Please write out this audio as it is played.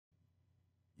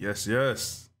Yes,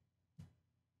 yes.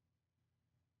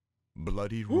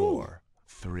 Bloody Roar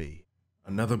 3.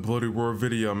 Another Bloody Roar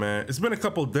video, man. It's been a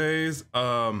couple days.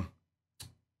 Yeah,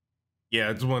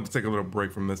 I just wanted to take a little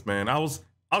break from this, man. I was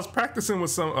practicing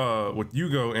with with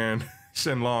Yugo and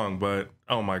Shenlong, but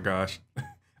oh my gosh.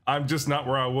 I'm just not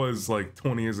where I was like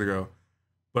 20 years ago.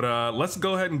 But let's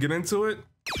go ahead and get into it.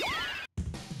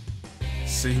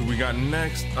 See who we got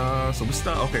next. So we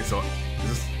start. Okay, so is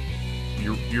this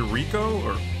Uriko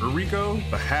or Uriko,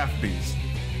 the half beast?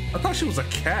 I thought she was a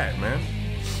cat, man.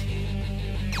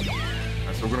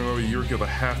 Alright, so we're gonna go with Uriko, the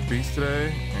half beast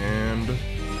today, and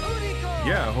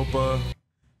yeah, I hope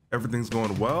everything's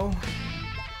going well.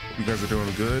 Hope you guys are doing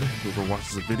good. Whoever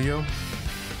watches the video,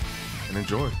 and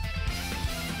enjoy.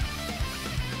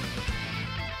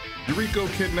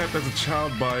 Uriko, kidnapped as a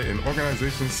child by an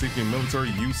organization seeking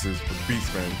military uses for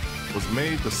beastmen, was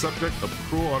made the subject of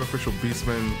cruel artificial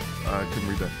beastmen. I couldn't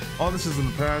read that. All this is in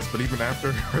the past, but even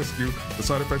after her rescue, the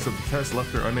side effects of the test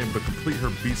left her unable to complete her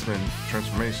beastman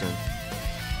transformation.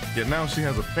 Yet now she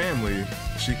has a family,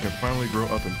 she can finally grow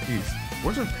up in peace.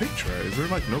 Where's her picture at? Is there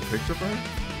like no picture for her?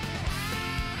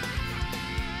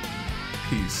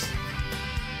 Peace.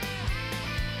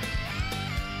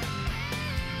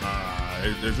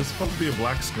 Is this supposed to be a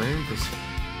black screen? Because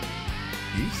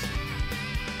peace?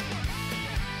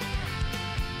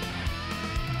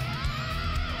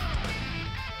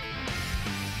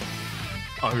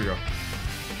 Oh, here we go.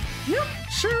 Yep,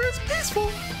 sure is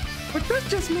peaceful, but that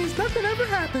just means nothing ever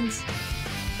happens.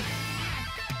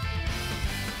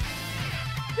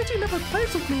 Reggie never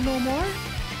plays with me no more,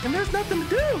 and there's nothing to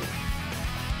do.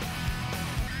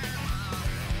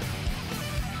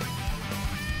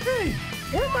 Hey,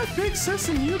 weren't my big sis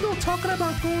and Yugo talking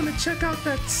about going to check out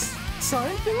that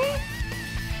sign thingy?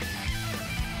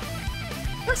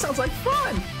 That sounds like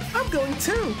fun. I'm going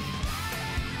too.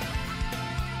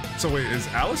 So wait, is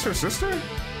Alice her sister?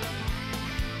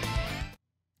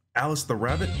 Alice the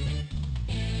rabbit?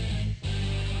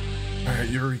 Alright,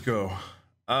 Uriko.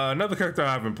 Another character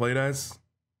I haven't played as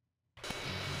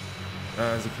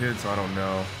a kid, so I don't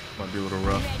know. Might be a little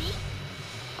rough. Ready?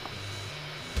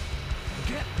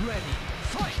 Get ready.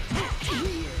 Fight.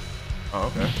 Oh,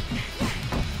 okay.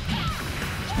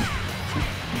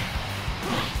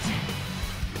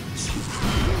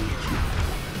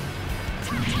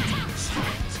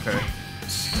 Okay.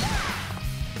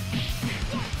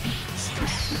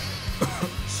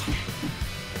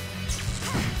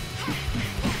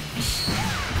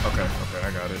 Okay,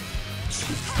 I got it.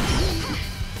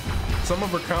 Some of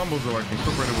her combos are like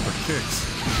incorporated with her kicks.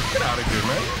 Get out of here,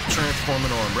 man.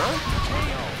 Transforming on, bro.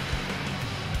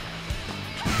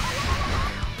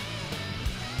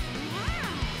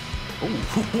 Oh,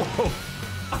 whoa.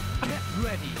 Get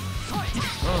ready. Fight.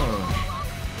 Oh.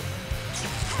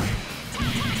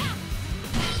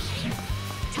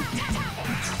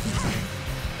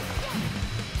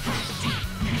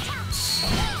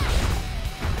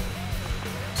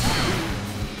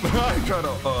 I try to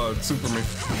super me.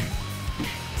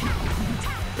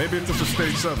 Maybe if this is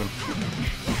stage 7.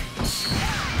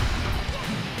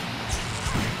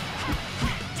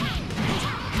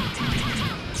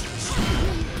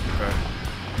 Okay.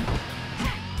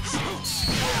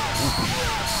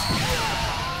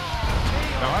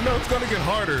 Now I know it's gonna get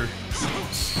harder.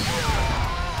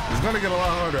 It's gonna get a lot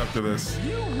harder after this.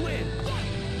 You win.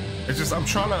 It's just I'm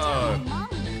trying to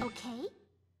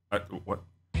Okay. what?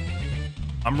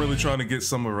 I'm really trying to get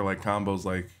some of her like combos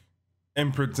like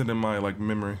imprinted in my like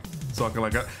memory, so I can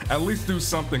like at least do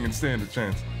something and stand a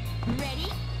chance. Ready?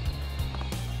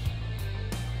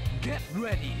 Get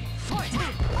ready. Fight.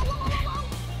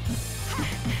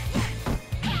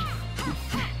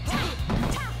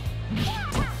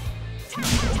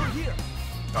 Over here.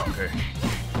 Okay.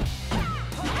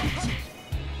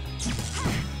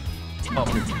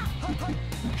 Up me.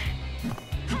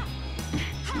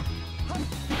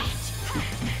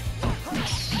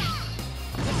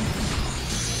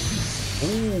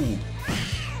 Ooh.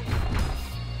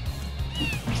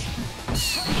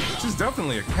 She's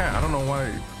definitely a cat. I don't know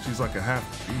why she's like a half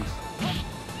beast.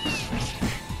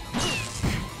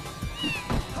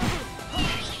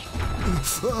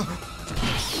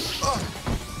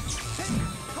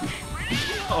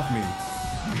 Off me.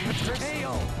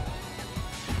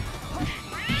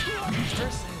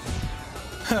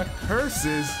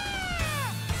 Curses.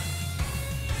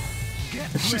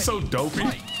 She's so dopey.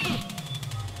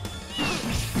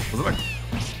 Was it like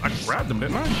I grabbed him,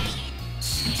 didn't I?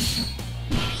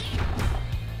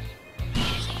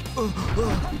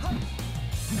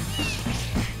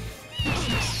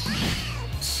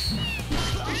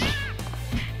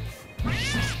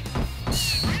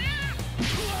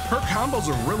 Her combos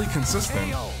are really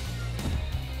consistent. KO.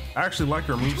 I actually like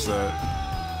her moveset.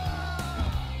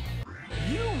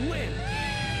 You win.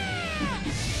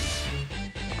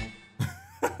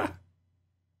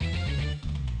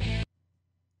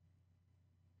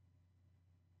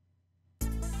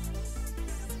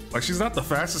 Like, she's not the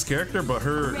fastest character, but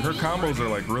her combos are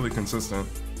like really consistent.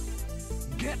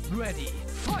 Get ready.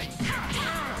 Fight.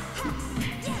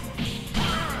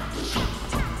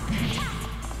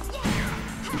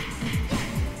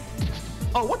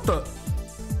 Oh, what the?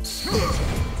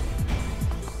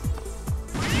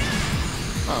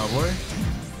 Oh boy.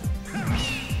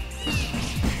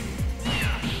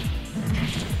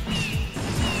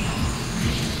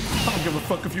 I don't give a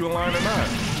fuck if you align or not.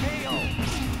 KO.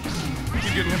 You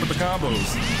getting hit with the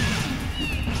combos.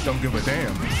 Don't give a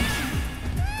damn.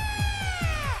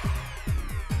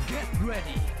 Get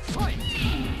ready. Fight.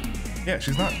 Yeah,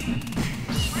 she's not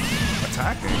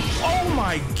attacking. Oh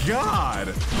my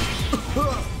god!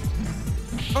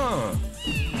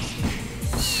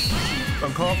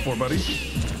 Uncalled for, buddy.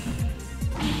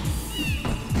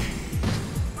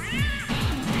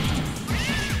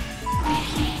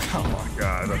 Oh my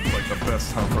god, that's like the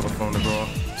best time for the phone to go off.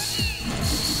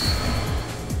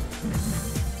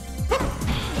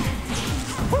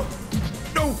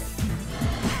 No!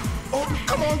 Oh,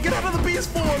 come on, get out of the beast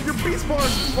form! Your beast bar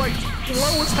is like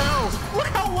low as hell! Look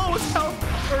how low as hell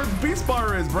her beast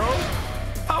bar is, bro!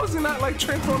 How is he not like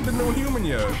transformed into a human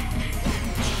yet?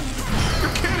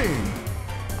 You're kidding!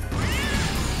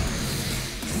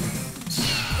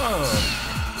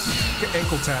 Get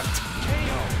ankle tapped.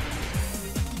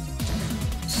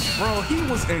 Bro, he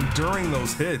was enduring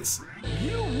those hits.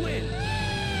 You win.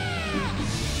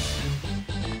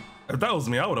 If that was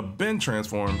me, I would have been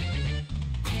transformed.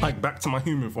 Like back to my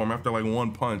human form after like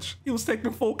one punch. He was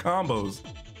taking full combos.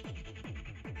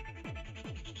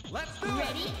 Let's do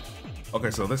it. Okay,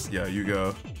 so this, yeah, you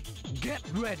go. Get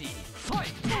ready.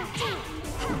 Fight.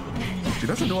 She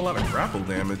doesn't do a lot of grapple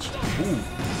damage. Ooh.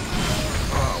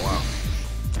 Oh, wow.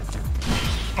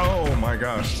 Oh my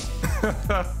gosh.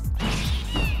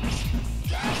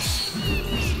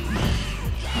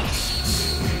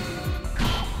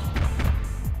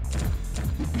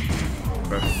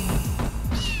 Okay.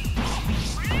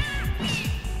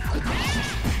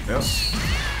 Yep.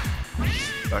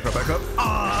 Back up, back up.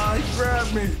 Ah, he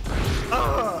grabbed me.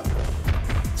 Ah.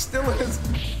 Still is.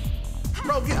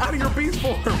 Bro, get out of your beast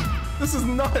form. This is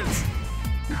nuts.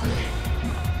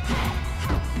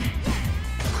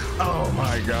 Oh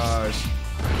my gosh.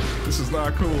 This is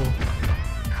not cool.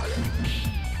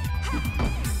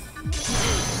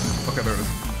 Okay, there it is.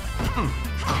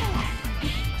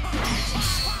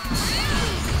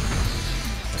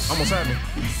 Almost had me.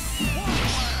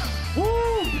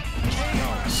 Woo!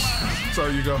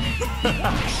 Sorry, you go.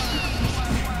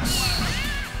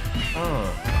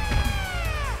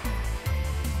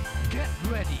 Get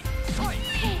ready. Fight.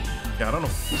 Yeah, I don't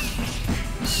know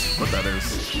what that is.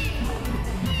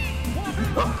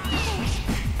 Oh.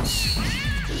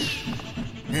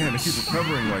 Man, it keeps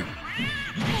recovering like.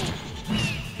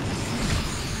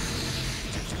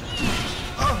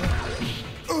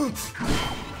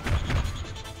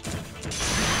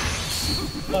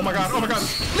 Oh my god, oh my god.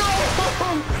 No!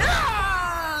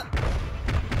 Ah!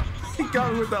 He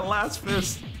got me with that last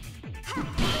fist.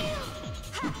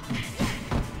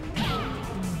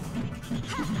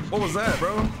 What was that,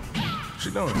 bro? What's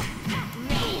she doing?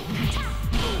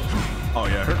 Oh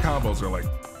yeah, her combos are like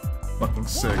fucking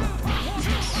sick.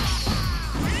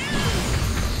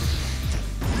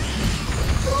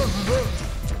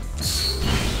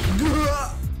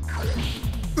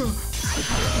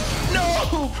 No!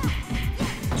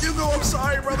 Hugo, I'm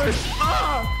sorry, brother.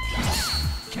 Ah!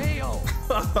 KO.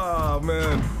 Oh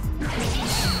man.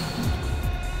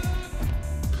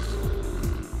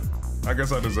 I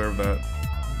guess I deserve that.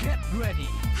 Get ready.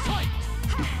 Fight.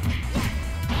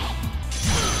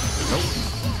 Nope.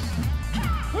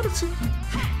 What is he?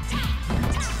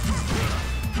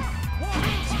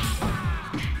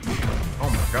 Oh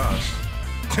my gosh.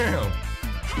 Damn.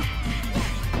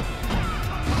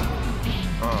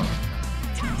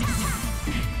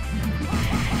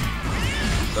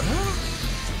 The hell?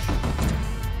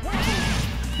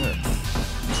 Yeah.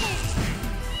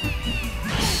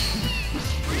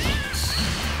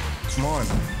 Come on.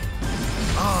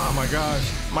 Oh my gosh.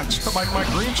 My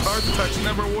green charge attacks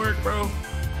never work, bro.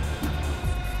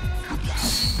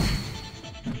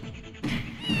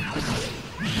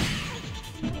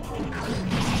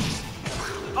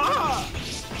 Ah!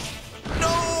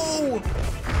 No!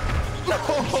 No!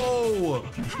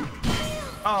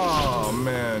 Oh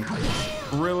man.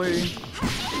 Really?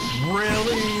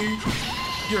 Really?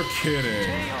 You're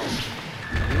kidding.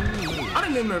 I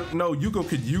didn't even know Yuko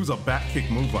could use a back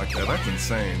kick move like that. That's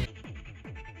insane.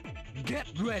 Get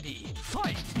ready,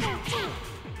 fight!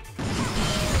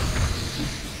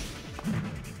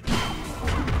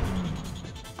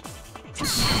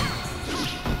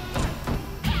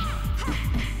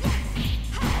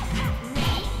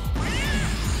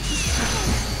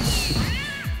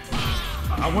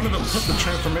 I wanted to put the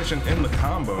transformation in the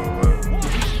combo, but...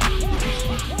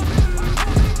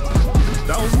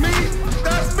 That was me!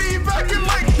 That's me back in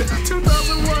like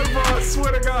 2001, bro! I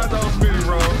swear to God, that was me,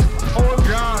 bro! Oh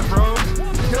God, bro!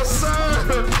 Yes,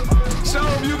 sir! Show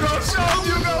him, you go! Show him,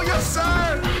 you go! Yes,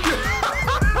 sir!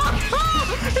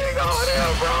 He going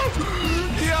in, bro!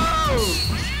 Yo!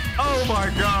 Oh my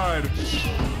God!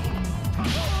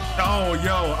 Oh,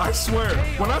 yo, I swear,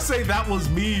 when I say that was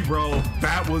me, bro,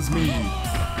 that was me.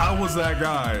 I was that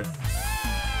guy.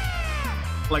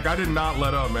 Like, I did not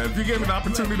let up, man. If you gave me the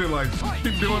opportunity to, like,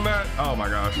 keep doing that, oh my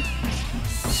gosh.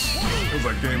 It was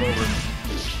like game over.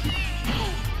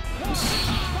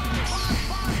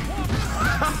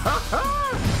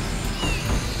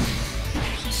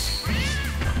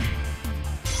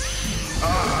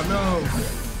 Ah, no.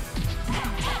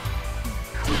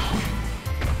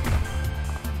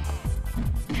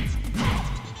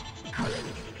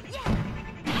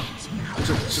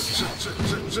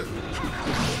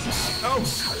 Oh!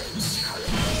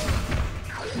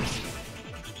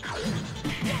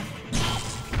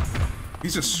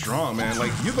 He's just strong, man.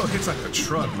 Like, Yuko hits like a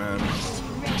truck, man.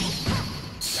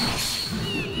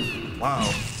 Wow.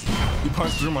 He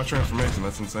punched through my transformation.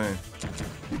 That's insane.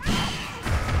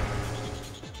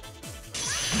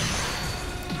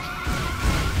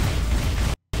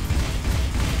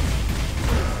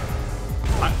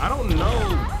 I don't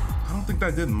know. I don't think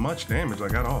that did much damage,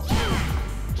 like, at all.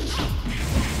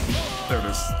 There it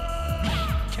is.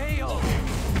 KO.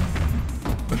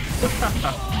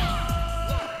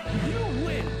 You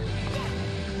win.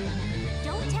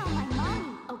 Don't tell my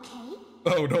mommy, okay?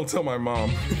 Oh, don't tell my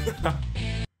mom.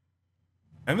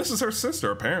 And this is her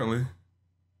sister, apparently.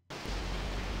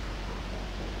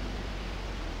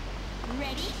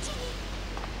 Ready?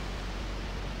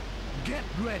 Get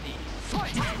ready,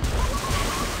 fight!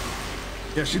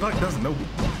 Yeah, she like does no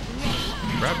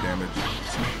grab damage.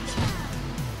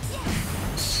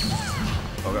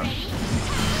 Oh God.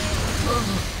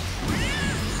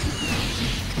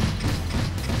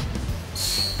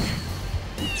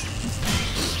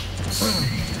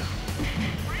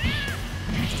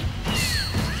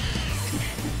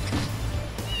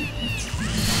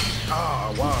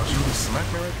 Ah, wow, she really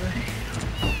smacked me right there.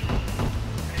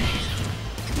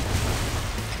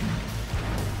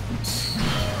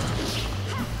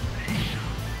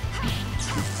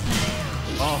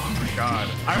 Oh my God.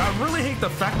 I really hate the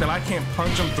fact that I can't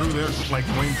punch them through their like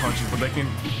wing punches, but they can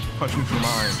punch me through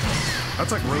mine.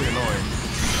 That's like really annoying.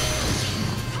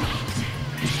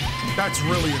 That's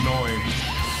really annoying.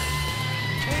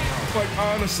 Like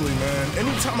honestly, man,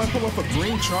 anytime I pull up a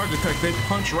green charge attack, they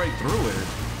punch right through it.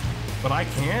 But I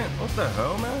can't? What the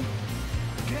hell, man?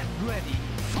 Get ready,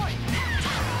 fight!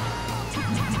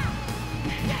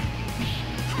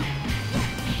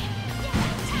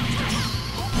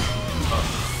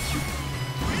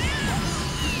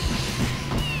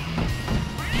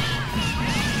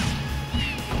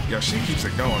 Yeah, she keeps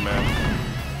it going, man.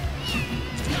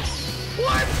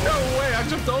 What? No way, I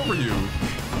jumped over you.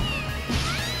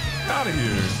 Get out of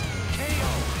here.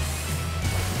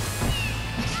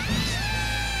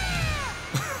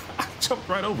 I jumped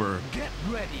right over her. Get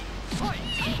ready, fight!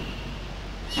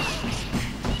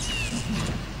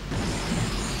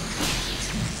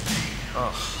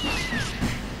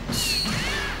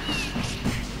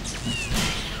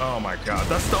 Oh my God,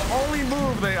 that's the only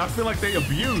move I feel like they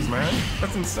abuse, man.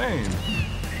 That's insane.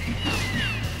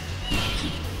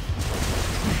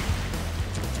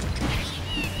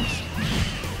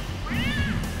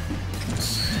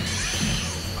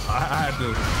 I had to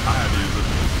use it.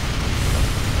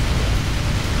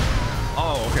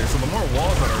 Oh, okay, so the more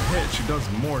walls that are hit, she does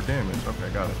more damage. Okay,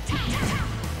 got it.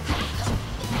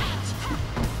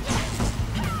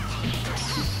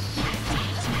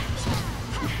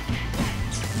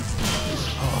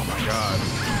 Oh my God.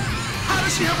 How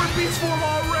does she have her beast form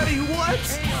already? What?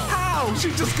 How?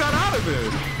 She just got out of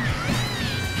it.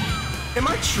 Am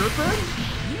I tripping?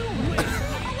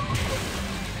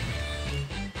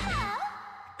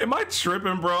 Am I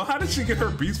tripping, bro? How did she get her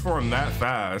beast form that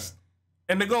fast?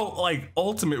 And to go, like,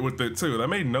 ultimate with it, too. That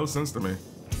made no sense to me.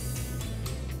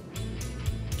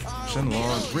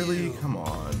 Shenlong, really? Come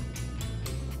on.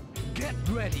 Get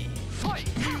ready, fight!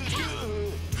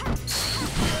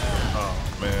 Oh,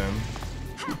 man.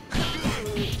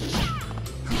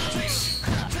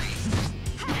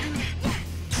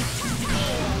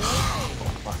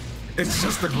 It's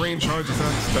just the green charges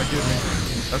that get me.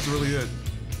 That's really it.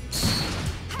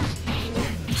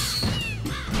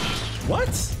 What?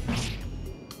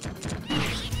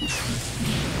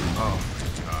 Oh my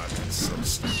god, that's so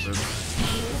stupid.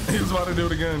 He was about to do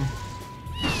it again.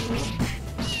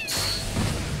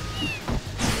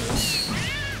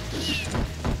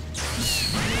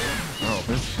 Oh,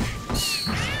 bitch.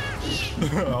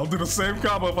 I'll do the same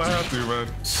combo if I have to, man.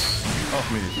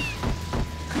 Off me.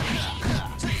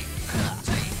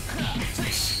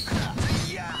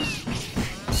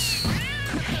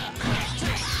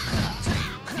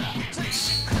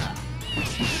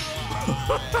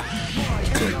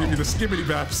 Give me the skibbity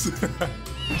baps.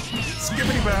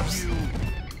 Skibbity baps.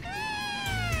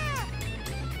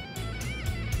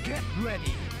 Get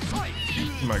ready. Fight.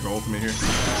 He might go ultimate here.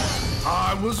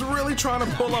 I was really trying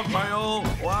to pull up my ult.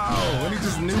 Wow, and he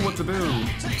just knew what to do.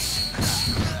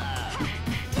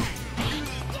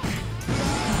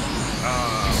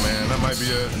 Ah, man, that might be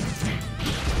it.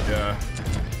 Yeah.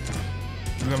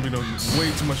 It's gonna be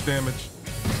way too much damage.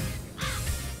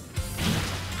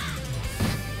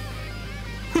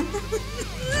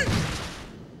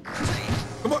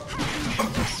 Come on.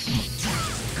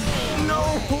 No.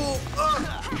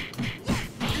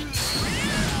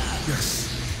 Yes.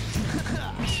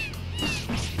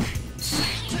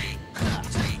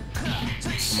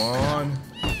 Come on.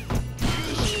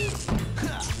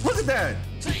 Look at that.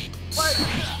 What?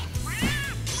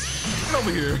 Get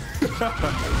over here.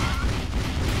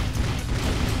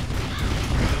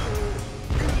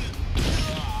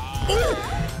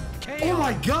 Oh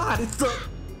my god, it's the...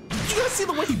 You guys see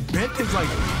the way he bent his, like,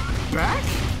 back?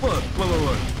 Look.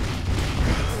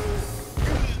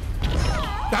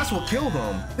 That's what killed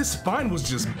him. His spine was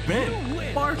just bent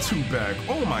far too back.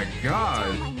 Oh my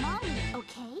god. My mommy,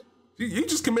 okay? You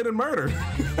just committed murder.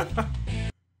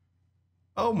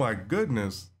 Oh my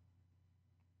goodness.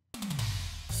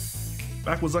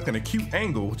 Back was like an acute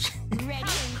angle.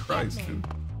 Ready? Christ, dude.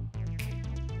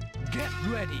 Get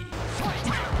ready.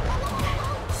 Fight.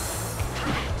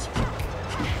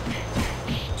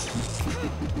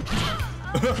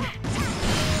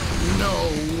 No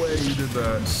way you did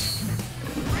that.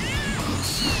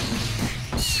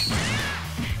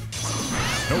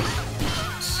 Nope.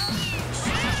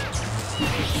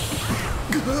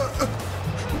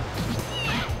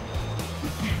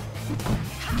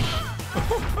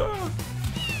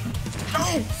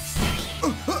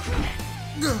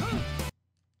 No!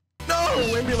 No,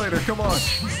 emulator, come on.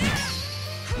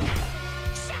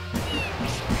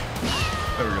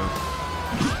 There we go.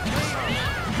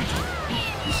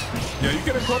 Yeah, you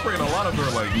can incorporate a lot of her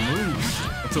like moves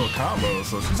into a combo,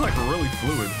 so she's like really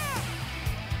fluid.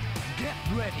 Get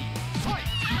ready. Fight.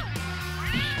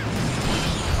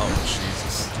 Oh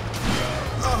Jesus.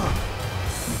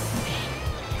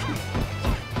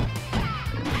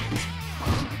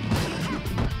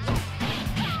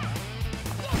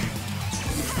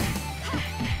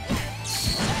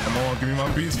 Come on, give me my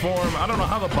beast form. I don't know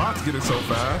how the bots get it so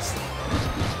fast.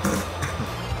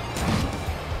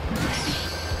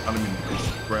 I didn't mean to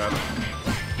grab.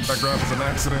 That grab was an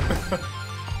accident.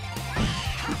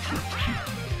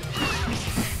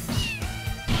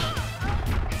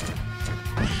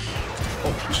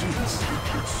 Oh, jeez.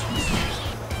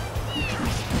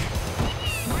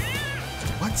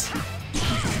 What?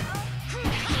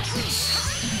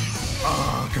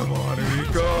 Oh, come on,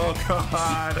 Uriko.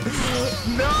 God.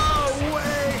 No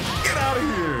way. Get out of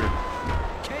here.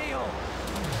 KO.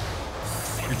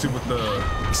 Get you with the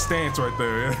stance right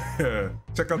there. Yeah.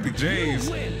 Check out the J's.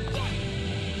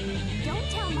 Don't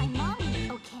tell my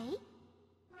mommy, okay?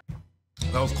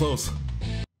 That was close.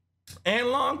 And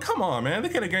long, come on, man. They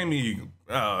could have gave me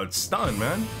stun,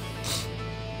 man.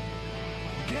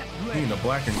 Get Being ready. the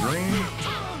black and green.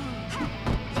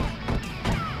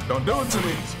 Don't do it to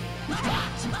me.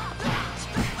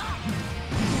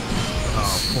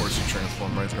 Oh, of course you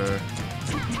transform right there.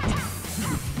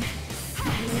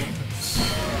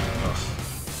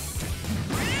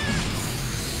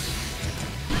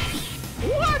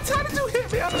 What? How did you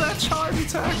hit me out of that charge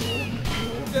attack?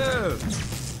 Yeah.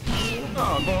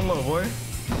 Oh, going low, boy.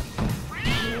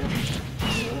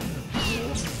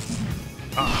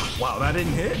 Ah, wow, that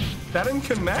didn't hit? That didn't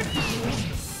connect?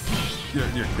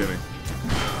 You're kidding.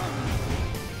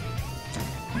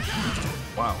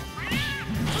 Wow.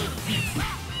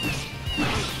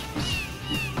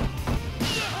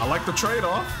 I like the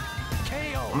trade-off.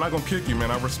 KO. I'm not gonna kick you,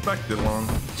 man. I respect it, Long.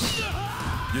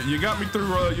 You got me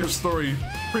through your story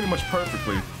pretty much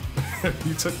perfectly.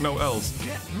 You took no L's.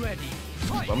 Get ready.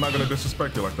 Fight. I'm not gonna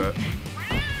disrespect you like that.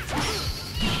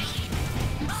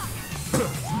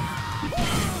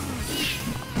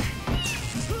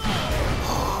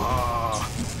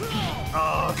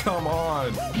 come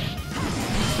on.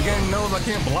 The game knows I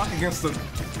can't block against the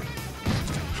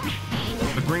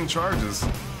green charges.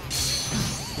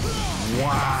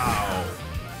 Wow.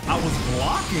 I was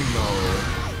blocking though.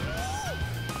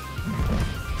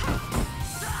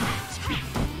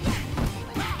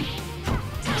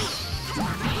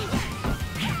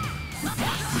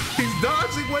 He's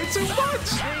dodging way too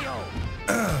much.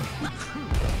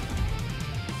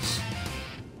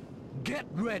 Get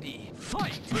ready,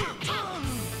 fight!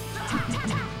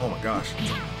 Oh my gosh.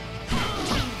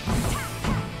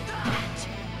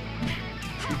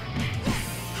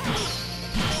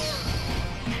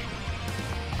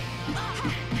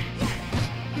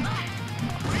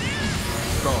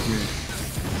 Get off me.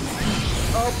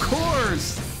 Of course!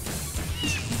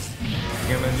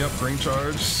 And then, yep, green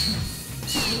charge.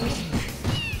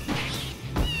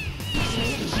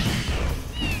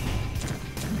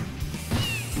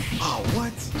 Oh,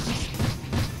 what?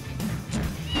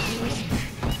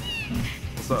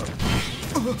 What's up?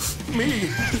 Me?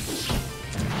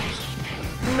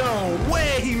 No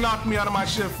way he knocked me out of my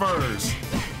shit first.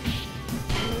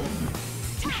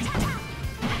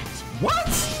 What?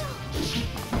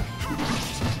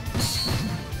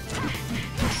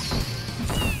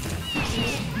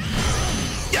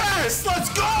 Yes, let's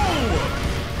go!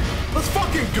 Let's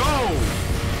fucking go!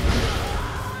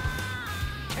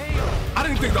 I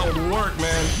didn't think that would work,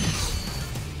 man.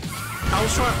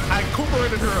 I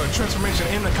incorporated her transformation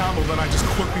in the combo, then I just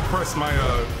quickly pressed my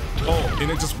ult,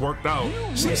 and it just worked out.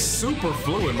 She's super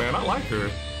fluid, man. I like her.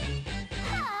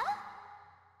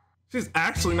 She's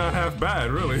actually not half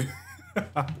bad, really.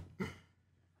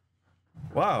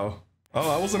 Wow. Oh,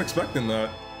 I wasn't expecting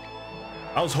that.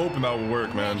 I was hoping that would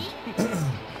work, man.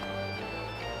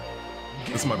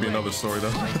 This might be another story,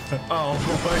 though. Oh,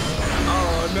 boy.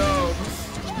 Oh, no.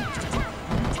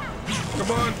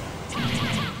 Come on.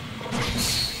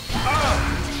 Ah!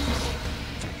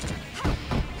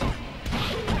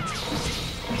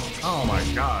 Oh my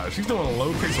gosh, he's doing a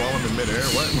low kicks while I'm in midair.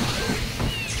 What?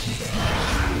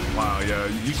 Wow, yeah,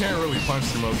 you can't really punch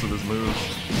through most of his moves.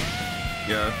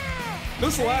 Yeah.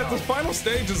 This final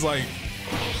stage is like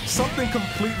something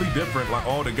completely different, like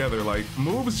altogether. Like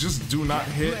moves just do not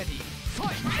hit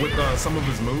with some of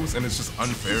his moves, and it's just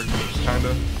unfair,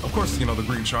 kinda. Of course, you know, the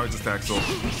green charge attacks will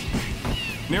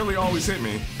nearly always hit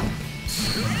me.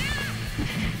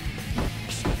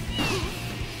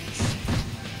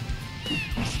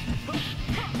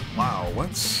 Wow, what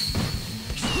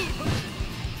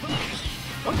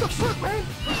the fuck, man?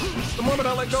 The moment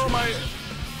I let go of my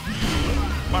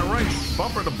right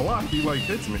bumper to block, he like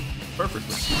hits me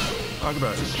perfectly. Talk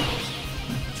about it.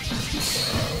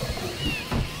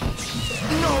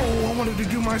 No, I wanted to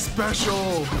do my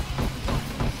special.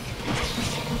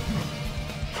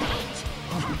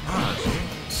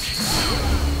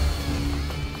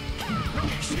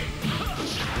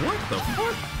 What the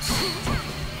fuck?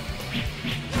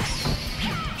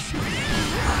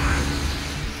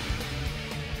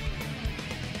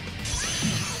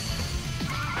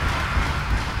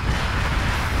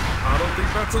 I don't think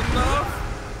that's enough.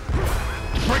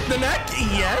 Break the neck?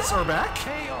 Yes, or back?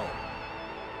 KO.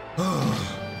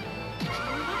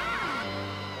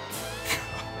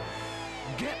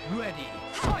 Get ready,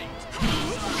 fight!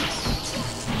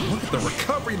 Look at the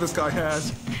recovery this guy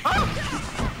has. Ah!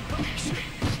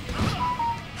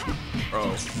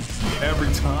 Bro,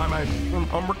 every time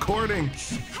I'm recording,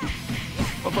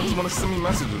 motherfuckers want to send me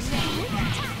messages.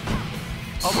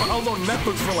 I was on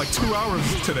Netflix for like 2 hours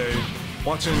today,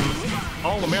 watching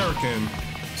All American.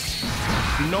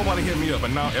 Nobody hit me up,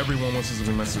 and now everyone wants to send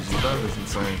me messages. That is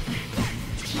insane.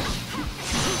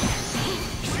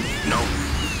 No.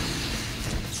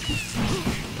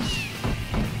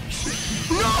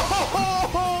 No!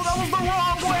 That was the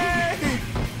wrong way!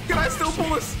 Can I still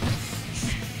pull this?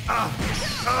 I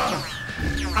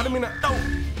didn't mean to. No!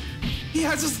 He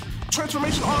has his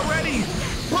transformation already!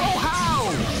 Bro,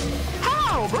 how?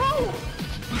 How, bro?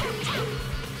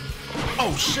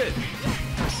 Oh, shit.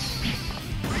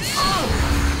 Oh!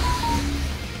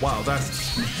 Wow,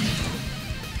 that's...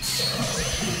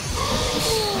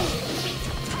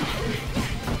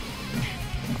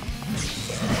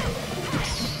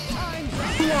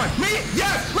 Who won? Me?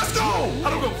 Yes! Let's go! I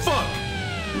don't give a fuck!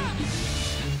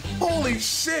 Holy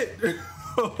shit!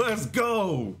 Let's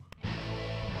go!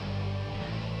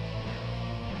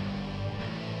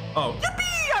 Oh,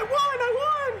 yippee! I won! I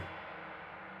won!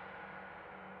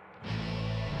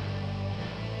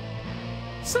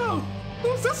 So,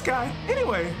 who's this guy?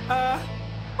 Anyway,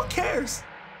 who cares?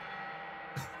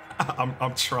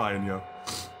 I'm trying, yo.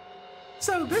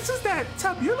 So, this is that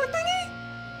tabular thingy?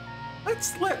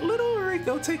 Let's let little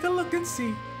Uriko take a look and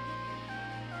see.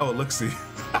 Oh, look, see.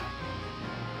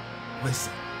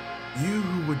 Listen, you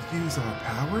who would use our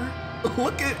power?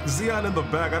 Look at Xeon in the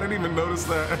back. I didn't even notice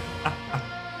that.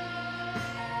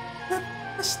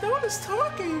 The stone is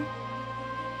talking.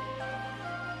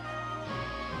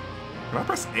 Can I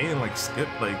press A and like skip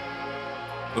like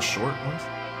the short ones?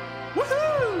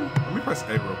 Woohoo! Let me press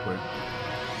A real quick.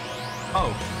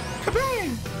 Oh,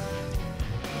 Kabang!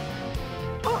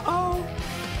 Uh-oh.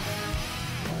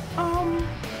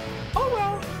 Oh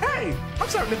well, hey, I'm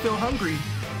starting to feel hungry.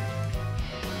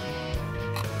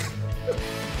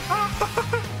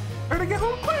 Better get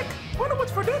home quick. Wonder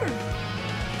what's for dinner.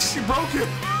 she broke it.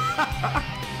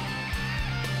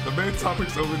 The main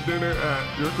topics over dinner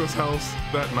at Uriko's house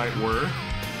that night were,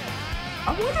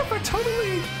 I wonder if I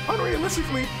totally unrealistic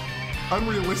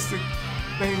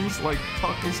things like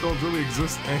talking stones really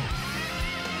exist, and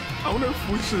I wonder if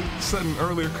we should set an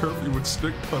earlier curfew with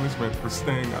strict punishment for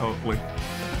staying out late.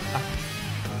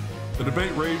 The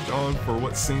debate raged on for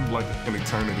what seemed like an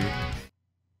eternity.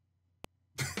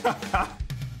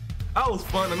 That was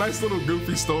fun, a nice little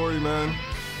goofy story, man.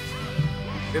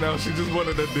 You know, she just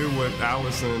wanted to do what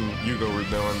Alice and Hugo were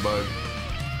doing, but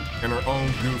in her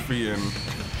own goofy and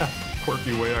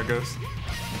quirky way, I guess.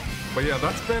 But yeah,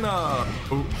 that's been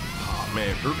Uriko?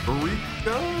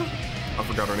 I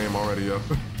forgot her name already, yo.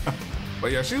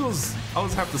 But yeah, she was, I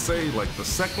always have to say, like the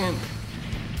second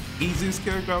easiest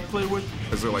character I've played with,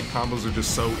 because their like combos are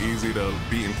just so easy to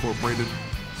be incorporated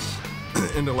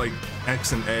into like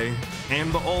X and A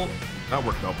and the ult. That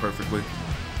worked out perfectly.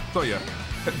 So yeah,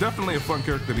 definitely a fun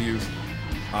character to use.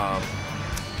 On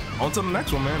to the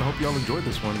next one, man. I hope y'all enjoyed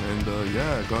this one. And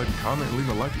yeah, go ahead and comment and leave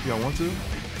a like if y'all want to.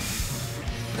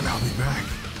 And I'll be back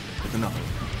with another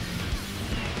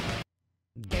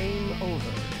one.